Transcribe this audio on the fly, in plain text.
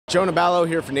Jonah Ballow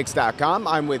here for Knicks.com.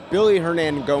 I'm with Willy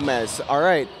Hernangomez. All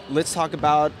right, let's talk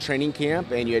about training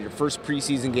camp, and you had your first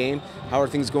preseason game. How are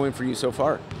things going for you so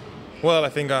far? Well, I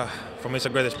think for me it's a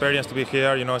great experience to be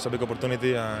here. You know, it's a big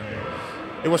opportunity, and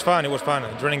it was fun. It was fun.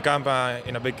 Training camp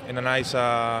in a nice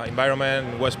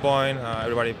environment in West Point.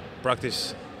 Everybody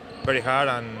practiced very hard,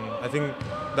 and I think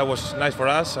that was nice for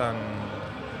us. And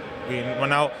we're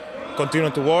now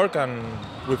continuing to work, and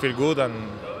we feel good, and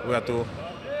we have to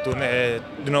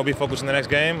be focused in the next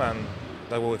game, and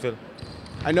that's what we feel.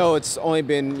 I know it's only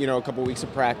been a couple weeks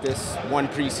of practice, one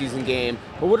preseason game,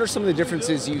 but what are some of the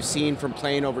differences you've seen from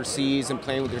playing overseas and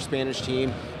playing with your Spanish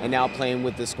team and now playing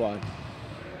with this squad?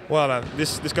 Well,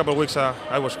 this couple of weeks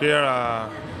I was here,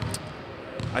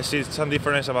 I see some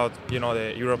difference about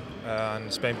the Europe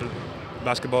and Spain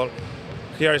basketball.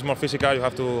 Here is more physical. You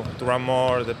have to run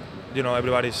more.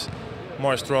 Everybody's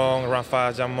more strong, run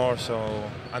fast, jump more. So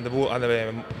and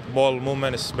the ball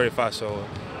movement is very fast. So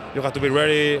you have to be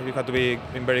ready. You have to be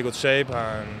in very good shape.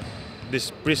 And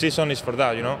this preseason is for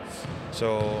that,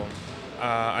 So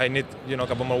I need a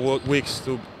couple more weeks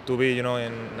to be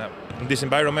in this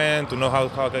environment, to know how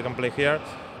I can play here.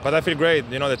 But I feel great.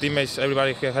 The teammates,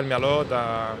 everybody here helped me a lot,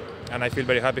 and I feel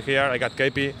very happy here. I got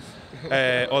KP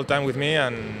all time with me,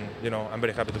 and I'm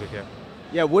very happy to be here.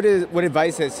 Yeah, what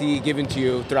advice has he given to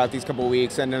you throughout these couple of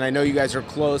weeks? And then I know you guys are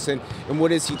close, and what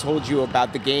has he told you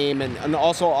about the game and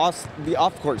also the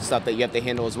off-court stuff that you have to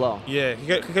handle as well? Yeah, he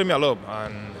helped me a lot,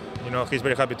 and he's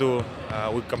very happy too.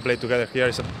 We can play together here.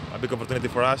 It's a big opportunity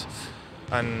for us.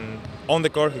 And on the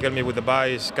court, he helped me with the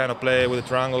bias, kind of play with the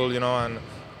triangle, and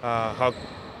how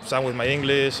some with my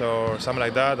English or something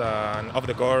like that. And off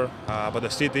the court, about the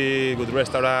city, good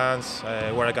restaurants,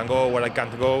 where I can go, where I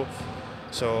can't go.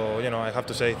 So, I have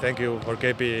to say thank you for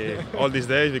KP all these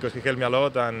days, because he helped me a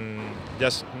lot, and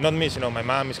just not me, my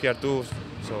mom is here too.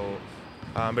 So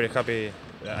I'm very happy.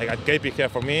 I got KP here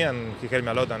for me, and he helped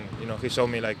me a lot, and he showed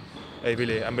me like, hey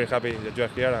Billy, I'm very happy that you are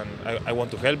here, and I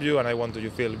want to help you, and I want you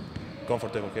to feel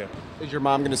comfortable here. Is your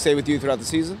mom going to stay with you throughout the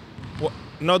season? Well,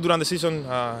 not during the season.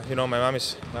 My mom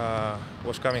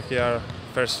was coming here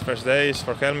first days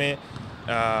for help me.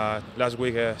 Last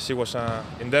week she was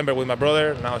in Denver with my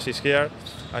brother. Now she's here,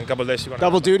 and a couple of days she's gonna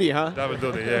double duty, huh? Double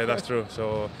duty, yeah, that's true.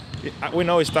 So we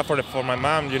know it's tough for my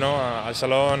mom, Al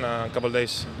Salon, a couple of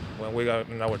days when we got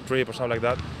on our trip or something like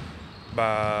that.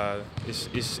 But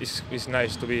it's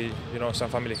nice to be, some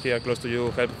family here close to you,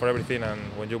 help for everything, and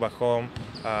when you're back home,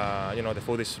 the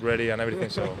food is ready and everything,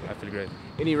 so I feel great.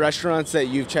 Any restaurants that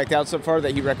you've checked out so far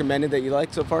that he recommended that you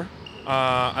liked so far?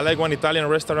 I like one Italian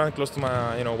restaurant close to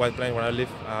my, White Plains where I live.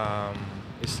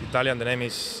 It's Italian. The name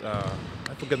is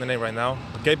I forget the name right now.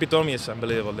 KP told me it's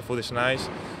unbelievable. The food is nice,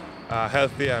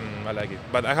 healthy, and I like it.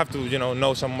 But I have to,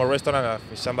 know some more restaurants.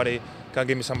 If somebody can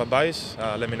give me some advice,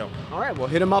 let me know. All right. Well,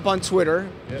 hit him up on Twitter.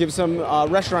 Yeah. Give some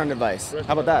restaurant advice.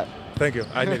 How about that? Thank you.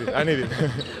 I need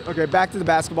it. Okay, back to the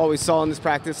basketball. We saw in this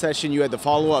practice session you had the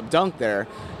follow-up dunk there.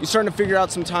 You're starting to figure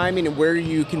out some timing and where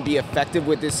you can be effective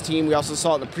with this team. We also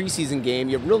saw it in the preseason game.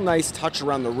 You have real nice touch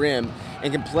around the rim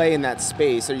and can play in that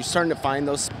space. Are you starting to find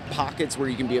those pockets where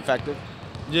you can be effective?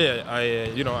 Yeah,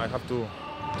 I have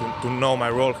to know my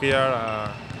role here.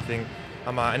 I think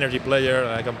I'm an energy player.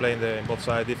 I can play in both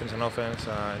sides, defense and offense.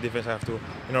 Defense, I have to,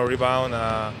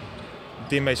 rebound.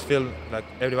 Teammates feel like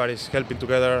everybody's helping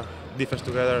together, defense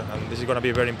together, and this is going to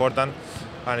be very important.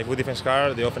 And if we defense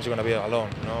hard, the offense is going to be alone.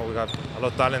 We got a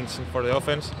lot of talents for the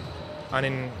offense, and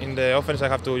in the offense I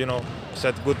have to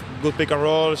set good pick and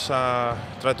rolls,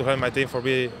 try to help my team for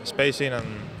be spacing, and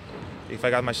if I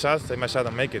got my shot, take my shot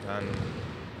and make it. And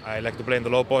I like to play in the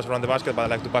low post around the basket, but I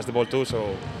like to pass the ball too.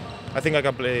 So I think I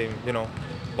can play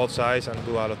both sides and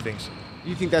do a lot of things. Do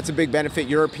you think that's a big benefit?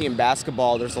 European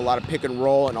basketball, there's a lot of pick and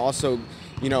roll, and also,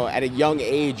 at a young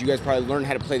age, you guys probably learn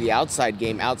how to play the outside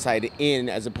game, outside in,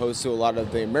 as opposed to a lot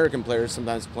of the American players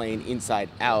sometimes playing inside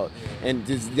out. And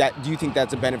do you think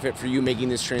that's a benefit for you making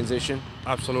this transition?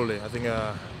 Absolutely. I think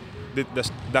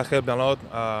that helped me a lot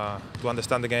to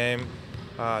understand the game,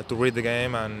 to read the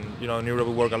game, and in Europe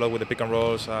we work a lot with the pick and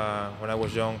rolls. When I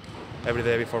was young, every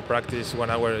day before practice, 1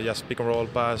 hour, just pick and roll,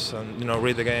 pass, and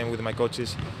read the game with my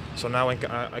coaches. So now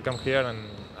I come here and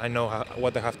I know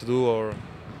what I have to do, or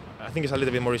I think it's a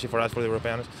little bit more easy for us, for the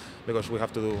Europeans, because we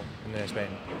have to do in Spain.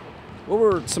 What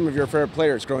were some of your favorite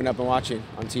players growing up and watching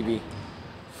on TV?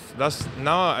 That's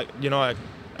now,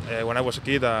 when I was a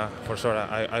kid, for sure,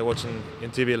 I watched in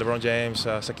TV LeBron James,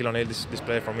 Shaquille O'Neal. This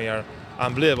player for me are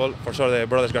unbelievable. For sure, the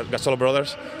brothers, Gasol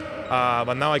brothers.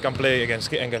 But now I can play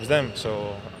against them.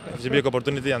 So it's a big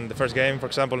opportunity, and the first game, for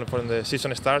example, when the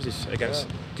season starts, is against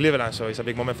Cleveland, so it's a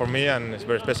big moment for me, and it's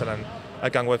very special, and I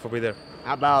can't wait for be there.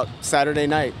 How about Saturday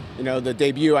night? You know, the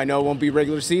debut. I know it won't be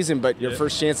regular season, but your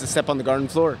first chance to step on the Garden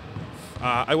floor.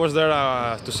 I was there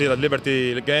to see the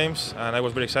Liberty games, and I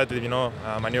was very excited. You know,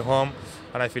 my new home,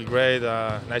 and I feel great.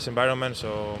 Nice environment,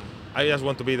 so I just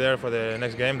want to be there for the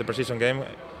next game, the precision game,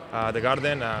 the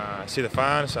Garden. See the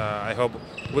fans. I hope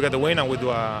we get the win and we do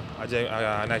a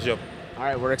nice job. All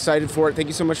right, we're excited for it. Thank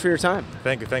you so much for your time.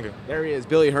 Thank you. There he is,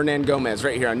 Willy Hernangomez,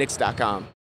 right here on Knicks.com.